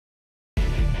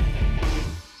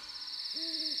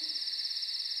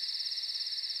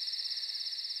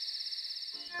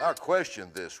Our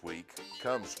question this week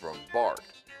comes from Bart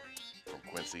from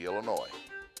Quincy, Illinois.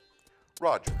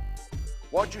 Roger,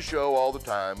 watch your show all the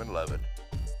time and love it.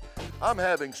 I'm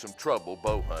having some trouble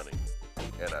bow hunting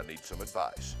and I need some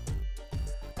advice.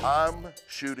 I'm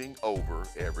shooting over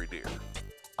every deer.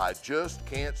 I just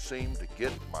can't seem to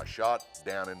get my shot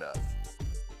down enough.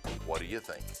 What do you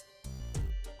think?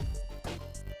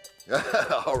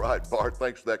 All right, Bart,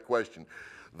 thanks for that question.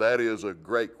 That is a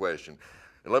great question.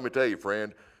 And let me tell you,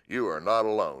 friend, you are not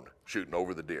alone shooting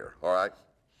over the deer, all right?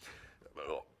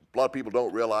 A lot of people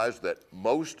don't realize that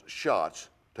most shots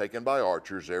taken by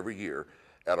archers every year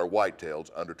at our whitetails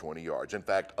under 20 yards. In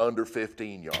fact, under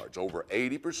 15 yards. Over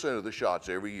 80% of the shots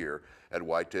every year at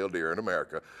whitetail deer in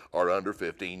America are under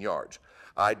 15 yards.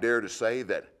 I dare to say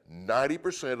that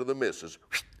 90% of the misses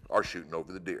are shooting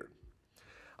over the deer.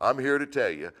 I'm here to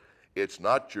tell you, it's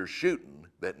not your shooting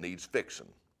that needs fixing.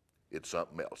 It's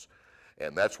something else.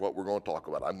 And that's what we're going to talk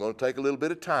about. I'm going to take a little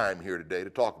bit of time here today to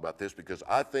talk about this because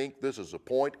I think this is a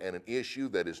point and an issue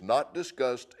that is not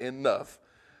discussed enough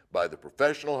by the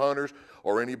professional hunters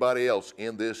or anybody else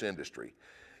in this industry.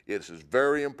 It is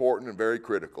very important and very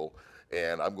critical,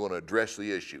 and I'm going to address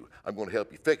the issue. I'm going to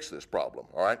help you fix this problem,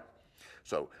 all right?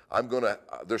 So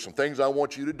there's some things I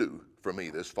want you to do for me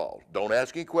this fall. Don't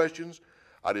ask any questions.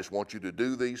 I just want you to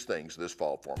do these things this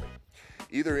fall for me.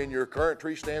 Either in your current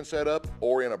tree stand setup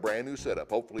or in a brand new setup,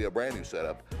 hopefully a brand new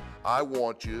setup, I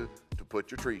want you to put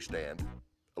your tree stand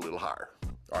a little higher.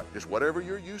 All right, just whatever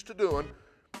you're used to doing,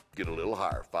 get a little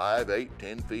higher, 5, 8,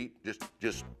 10 feet,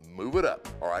 just move it up,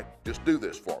 all right? Just do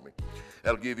this for me.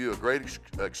 That'll give you a great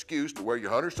excuse to wear your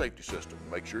hunter safety system.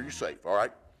 Make sure you're safe, all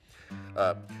right?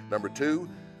 Number 2,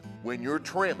 when you're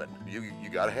trimming, you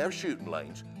gotta have shooting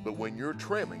lanes, but when you're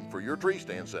trimming for your tree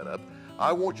stand setup,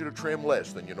 I want you to trim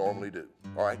less than you normally do,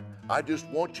 all right? I just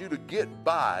want you to get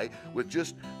by with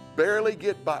just barely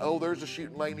get by. Oh, there's a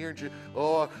shooting lane here,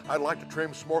 and I'd like to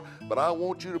trim some more, but I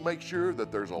want you to make sure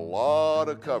that there's a lot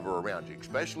of cover around you,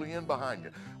 especially in behind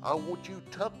you. I want you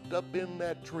tucked up in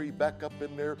that tree, back up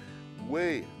in there,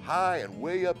 way high and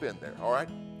way up in there, all right?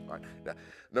 All right, now,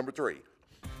 number 3.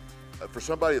 For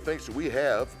somebody that thinks that we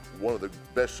have one of the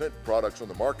best scent products on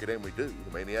the market, and we do,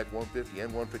 the Maniac 150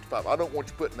 and 155, I don't want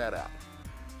you putting that out.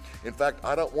 In fact,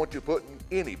 I don't want you putting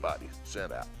anybody's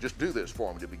scent out. Just do this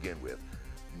for me to begin with.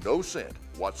 No scent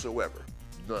whatsoever,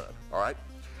 none, all right?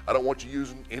 I don't want you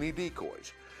using any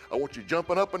decoys. I want you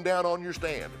jumping up and down on your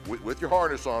stand with your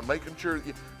harness on, making sure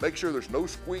there's no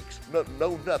squeaks,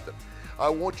 no nothing. I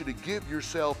want you to give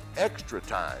yourself extra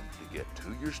time to get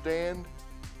to your stand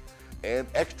and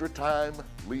extra time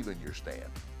leaving your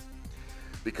stand.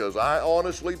 Because I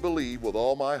honestly believe with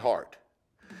all my heart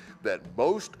that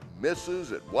most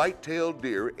misses at white-tailed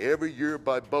deer every year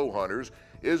by bow hunters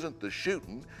isn't the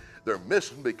shooting. They're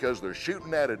missing because they're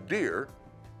shooting at a deer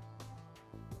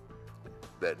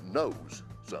that knows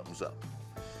something's up.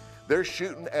 They're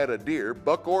shooting at a deer,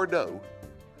 buck or doe,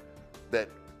 that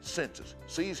senses,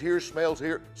 sees here, smells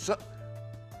here,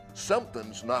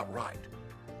 something's not right.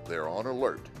 They're on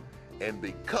alert. And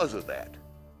because of that,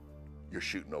 you're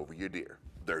shooting over your deer.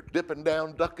 They're dipping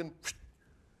down, ducking,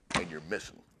 and you're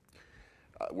missing.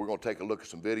 We're going to take a look at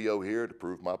some video here to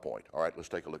prove my point. All right, let's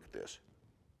take a look at this.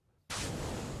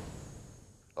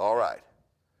 All right,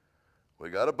 we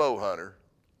got a bow hunter,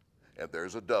 and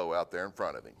there's a doe out there in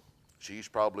front of him. She's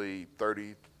probably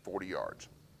 30, 40 yards.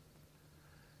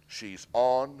 She's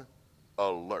on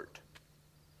alert.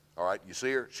 All right, you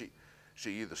see her? She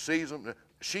either sees them,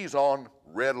 she's on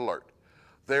red alert.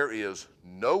 There is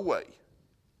no way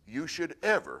you should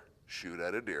ever shoot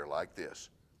at a deer like this.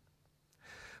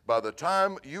 By the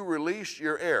time you release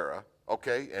your arrow,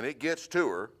 okay, and it gets to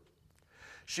her,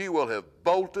 she will have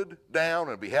bolted down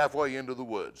and be halfway into the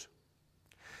woods.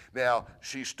 Now,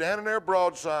 she's standing there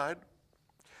broadside,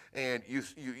 and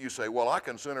you say, well, I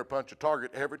can center punch a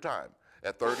target every time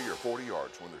at 30 or 40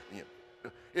 yards.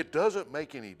 It doesn't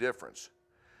make any difference.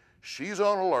 She's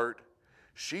on alert.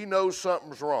 She knows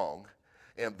something's wrong,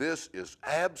 and this is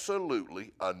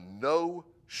absolutely a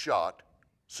no-shot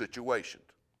situation.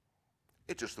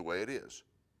 It's just the way it is.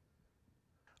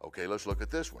 Okay, let's look at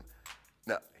this one.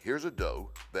 Now, here's a doe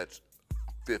that's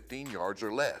 15 yards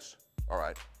or less, all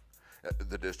right?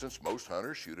 The distance most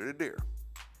hunters shoot at a deer.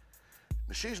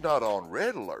 Now, she's not on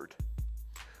red alert,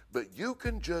 but you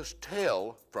can just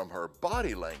tell from her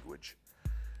body language,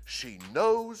 she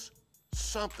knows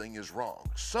something is wrong.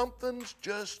 Something's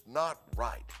just not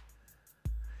right.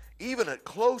 Even at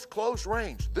close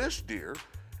range, this deer,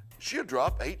 she'll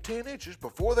drop 8, 10 inches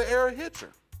before the arrow hits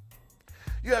her.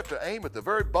 You have to aim at the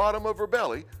very bottom of her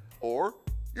belly, or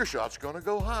your shot's gonna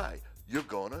go high. You're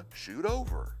gonna shoot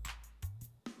over her.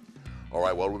 All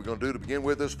right, what are we going to do to begin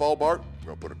with this fall, Bart? We're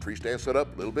going to put a tree stand set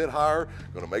up a little bit higher.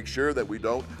 Going to make sure that we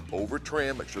don't over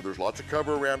trim, make sure there's lots of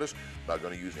cover around us. Not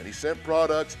going to use any scent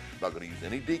products, not going to use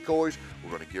any decoys. We're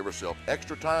going to give ourselves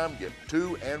extra time getting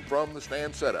to and from the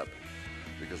stand setup.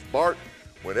 Because Bart,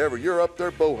 whenever you're up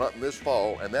there bow hunting this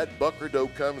fall and that buck or doe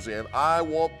comes in, I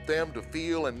want them to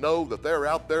feel and know that they're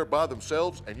out there by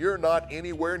themselves and you're not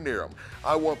anywhere near them.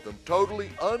 I want them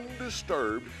totally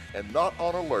undisturbed and not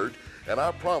on alert. And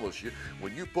I promise you,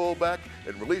 when you pull back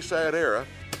and release that arrow,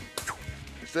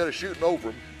 instead of shooting over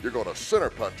them, you're going to center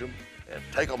punch them and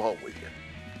take them home with you.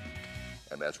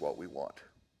 And that's what we want.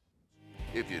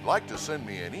 If you'd like to send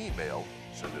me an email,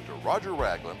 send it to Roger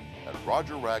Raglin at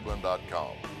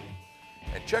rogerraglin.com.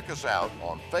 And check us out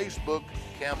on Facebook,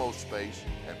 Camo Space,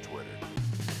 and Twitter.